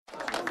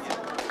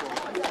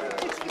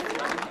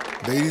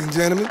Ladies and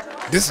gentlemen,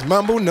 this is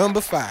Mambo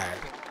number 5.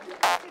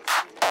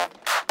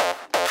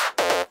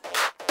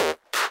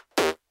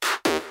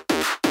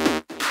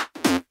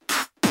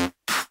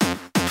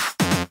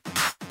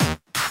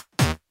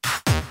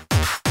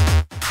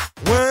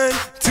 One,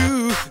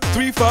 two,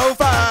 three, four,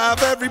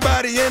 five.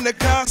 Everybody in the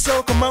car,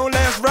 so come on,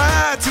 let's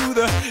ride to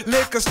the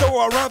liquor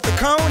store around the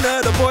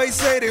corner. The boys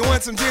say they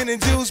want some gin and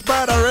juice,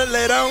 but I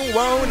really don't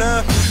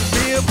wanna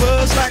be a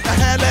buzz like I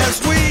had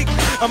last week.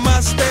 I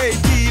must stay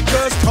deep,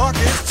 cause talk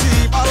is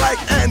cheap. I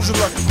like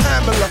Angela,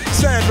 Pamela,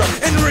 Sandra,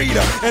 and Rita.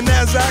 And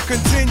as I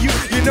continue,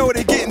 you know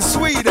they're getting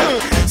sweeter.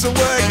 So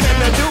what can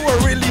I do? I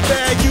really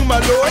bag you,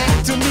 my lord.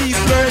 To me,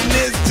 flirting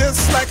is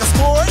just like a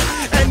sport.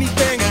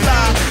 Anything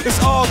fly, it's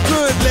all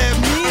good. Let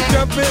me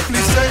jump in,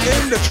 please sing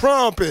in the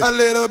trumpet. A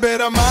little bit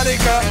of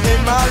Monica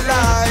in my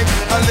life,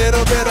 a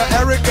little bit of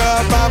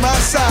Erica by my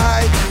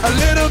side, a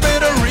little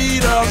bit of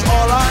Rita's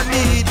all I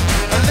need,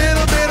 a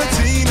little bit of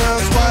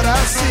Tina's what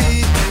I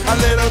see, a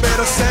little bit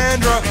of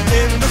Sandra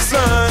in the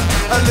sun,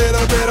 a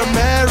little bit of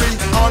Mary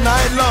all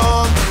night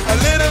long, a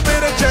little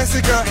bit of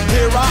Jessica,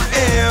 here I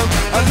am,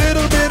 a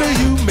little bit of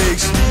you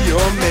makes me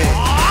your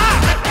man.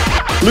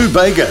 Lou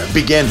Bega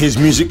began his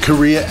music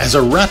career as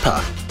a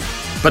rapper,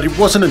 but it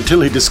wasn't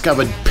until he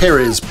discovered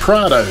Perez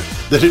Prado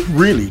that it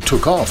really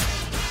took off.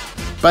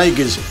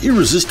 Bega's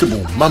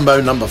irresistible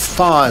Mambo number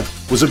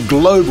 5 was a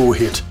global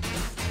hit.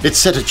 It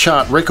set a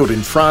chart record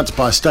in France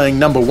by staying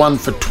number 1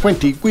 for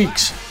 20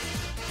 weeks.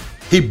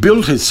 He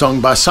built his song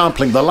by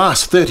sampling the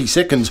last 30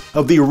 seconds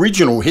of the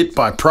original hit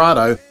by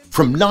Prado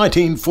from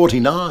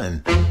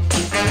 1949.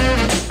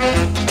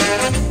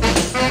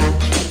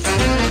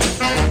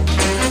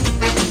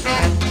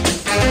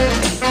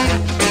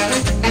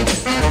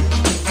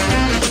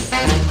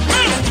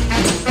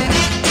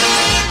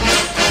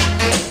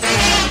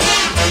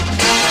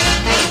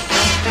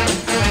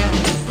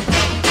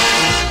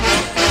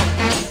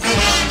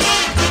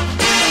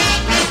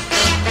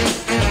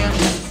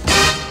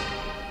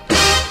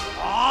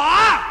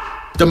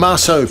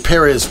 Damaso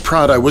Perez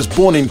Prado was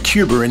born in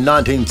Cuba in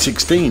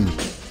 1916.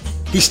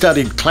 He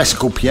studied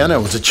classical piano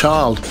as a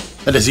child,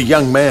 and as a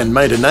young man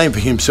made a name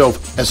for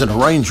himself as an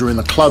arranger in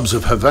the clubs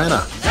of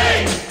Havana.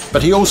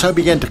 But he also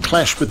began to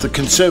clash with the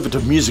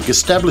conservative music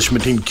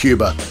establishment in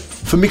Cuba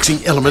for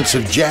mixing elements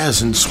of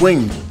jazz and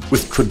swing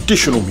with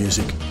traditional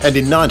music, and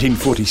in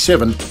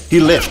 1947 he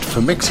left for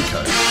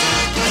Mexico.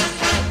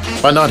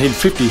 By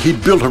 1950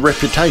 he'd built a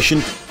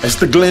reputation as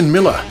the Glenn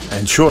Miller,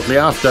 and shortly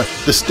after,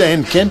 the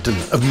Stan Kenton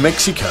of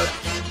Mexico.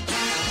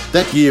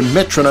 That year,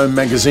 Metronome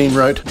magazine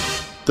wrote,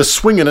 "The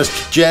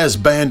swinginest jazz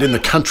band in the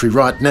country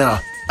right now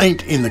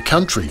ain't in the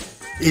country,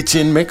 it's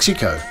in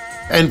Mexico.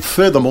 And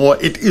furthermore,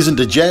 it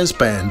isn't a jazz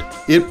band,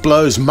 it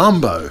blows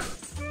mambo."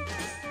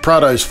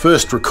 Prado's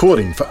first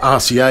recording for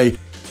RCA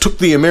took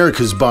the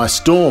Americas by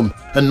storm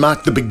and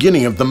marked the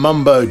beginning of the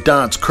mambo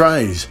dance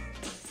craze.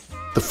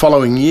 The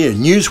following year,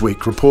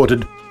 Newsweek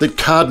reported that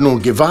Cardinal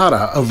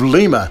Guevara of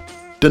Lima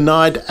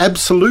denied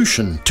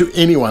absolution to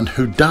anyone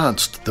who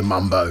danced the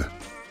mambo.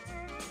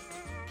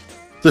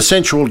 The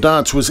sensual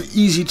dance was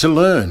easy to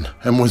learn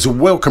and was a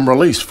welcome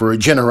release for a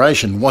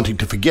generation wanting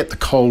to forget the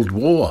Cold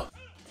War.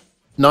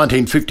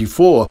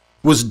 1954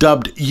 was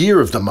dubbed Year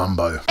of the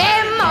Mambo.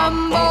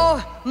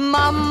 Mambo,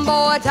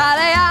 mambo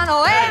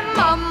Italiano,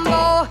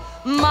 mambo,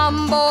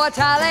 mambo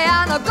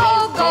Italiano,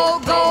 go, go,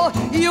 go.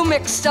 You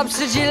mixed up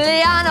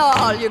Siciliano,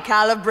 all you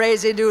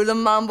Calabrese do the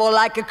mambo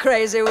like a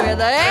crazy with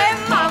a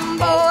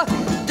mambo.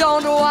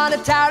 Don't want a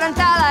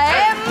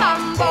tarantella,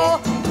 mambo.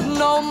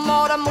 No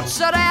more the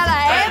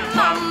mozzarella,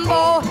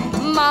 mambo.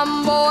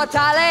 Mambo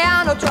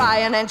Italiano, try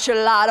an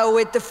enchilada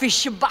with the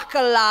fish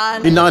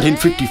bacala. In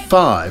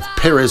 1955,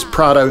 Perez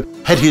Prado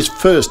had his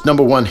first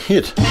number 1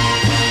 hit.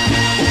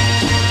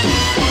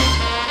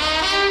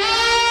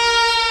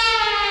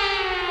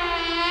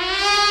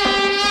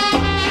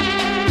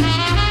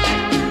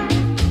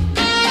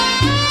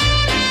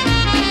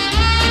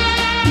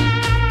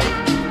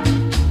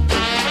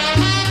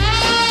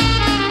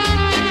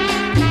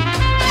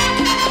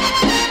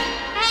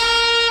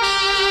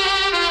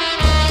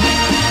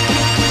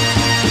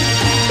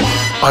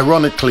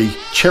 Ironically,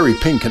 Cherry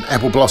Pink and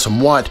Apple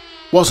Blossom White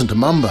wasn't a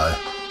mambo,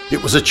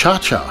 it was a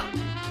cha-cha,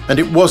 and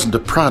it wasn't a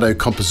Prado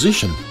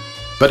composition,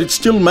 but it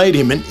still made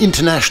him an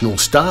international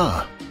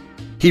star.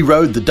 He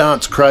rode the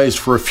dance craze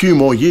for a few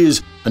more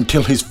years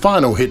until his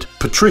final hit,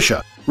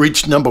 Patricia,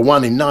 reached number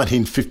 1 in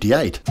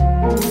 1958.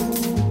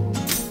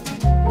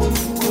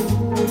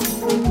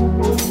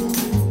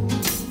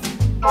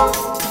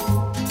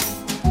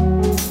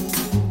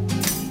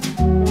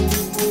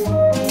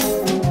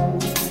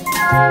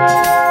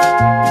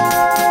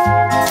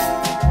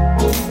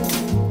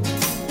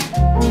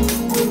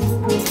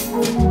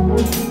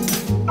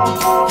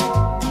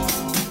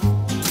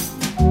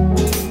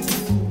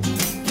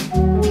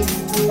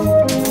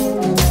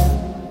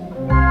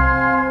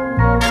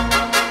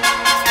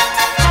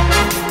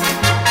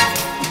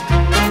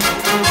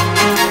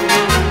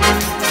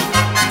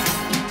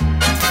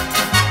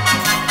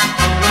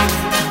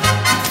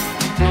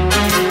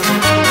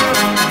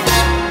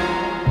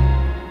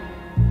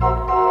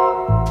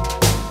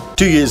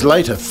 2 years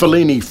later,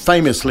 Fellini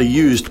famously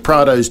used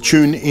Prado's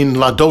tune in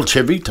La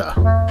Dolce Vita.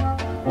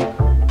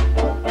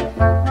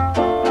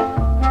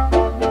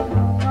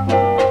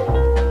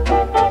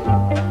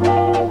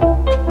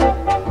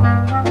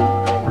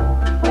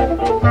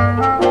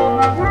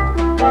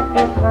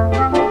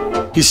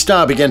 His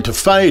star began to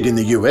fade in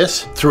the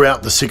US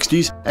throughout the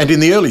 60s, and in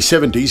the early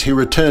 70s he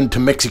returned to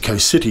Mexico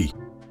City.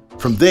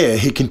 From there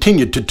he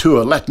continued to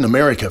tour Latin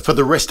America for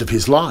the rest of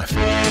his life.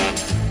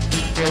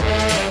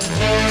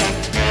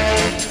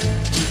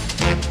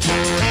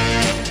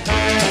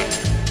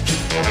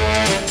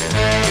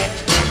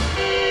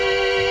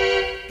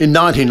 In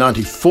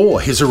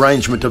 1994, his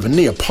arrangement of a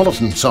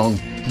Neapolitan song,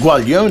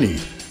 Guaglioni,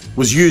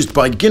 was used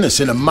by Guinness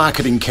in a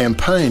marketing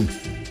campaign.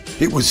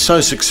 It was so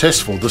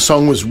successful, the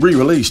song was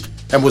re-released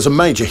and was a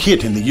major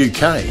hit in the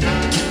UK.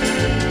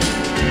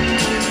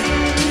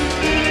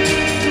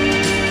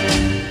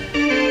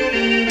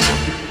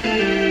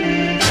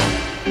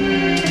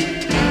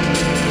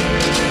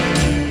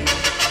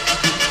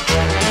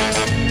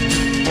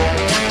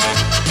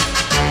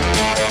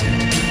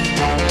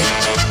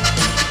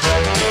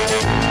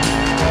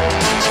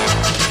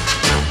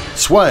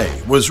 Sway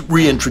was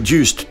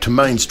reintroduced to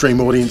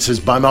mainstream audiences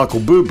by Michael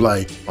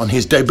Bublé on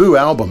his debut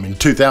album in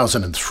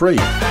 2003.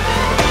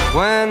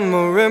 When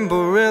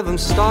marimba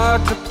rhythms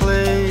start to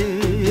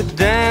play,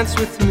 dance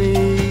with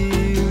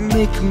me,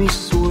 make me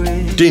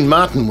sway. Dean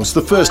Martin was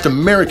the first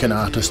American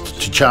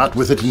artist to chart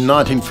with it in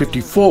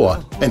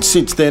 1954, and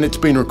since then it's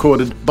been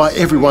recorded by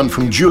everyone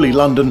from Julie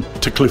London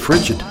to Cliff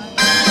Richard.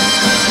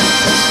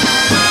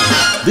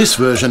 This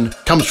version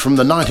comes from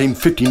the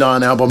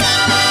 1959 album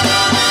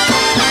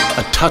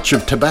A Touch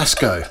of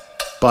Tabasco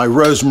by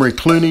Rosemary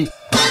Clooney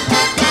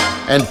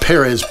and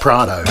Perez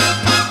Prado,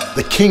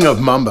 the king of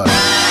mambo.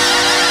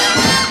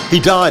 He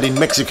died in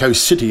Mexico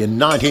City in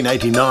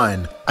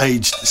 1989,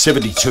 aged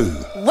 72.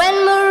 When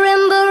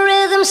marimba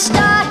rhythms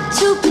start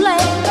to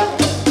play,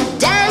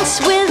 dance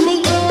with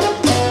me,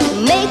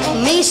 make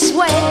me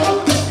sway.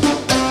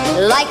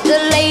 Like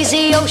the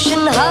lazy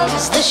ocean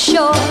hugs the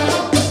shore,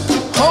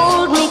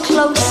 hold me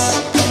close,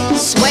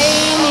 sway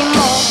me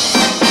more.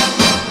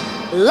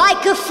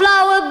 Like a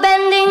flower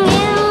bending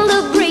in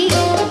the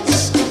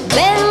breeze,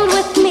 bend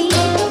with me,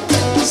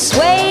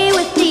 sway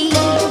with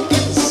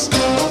ease.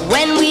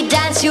 When we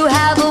dance you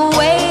have a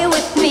way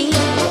with me,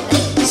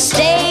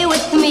 stay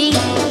with me,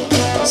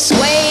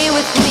 sway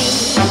with me.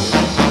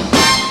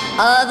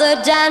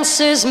 Other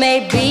dancers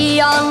may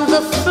be on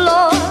the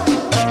floor,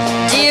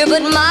 dear,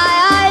 but my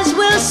eyes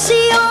will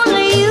see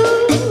only you.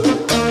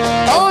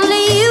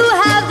 Only you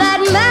have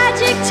that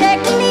magic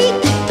technique.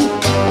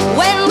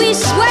 When we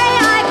sway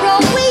I grow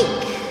weak.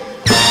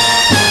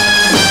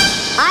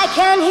 I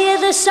can hear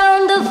the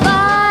sound of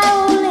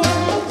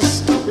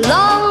violins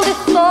long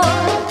before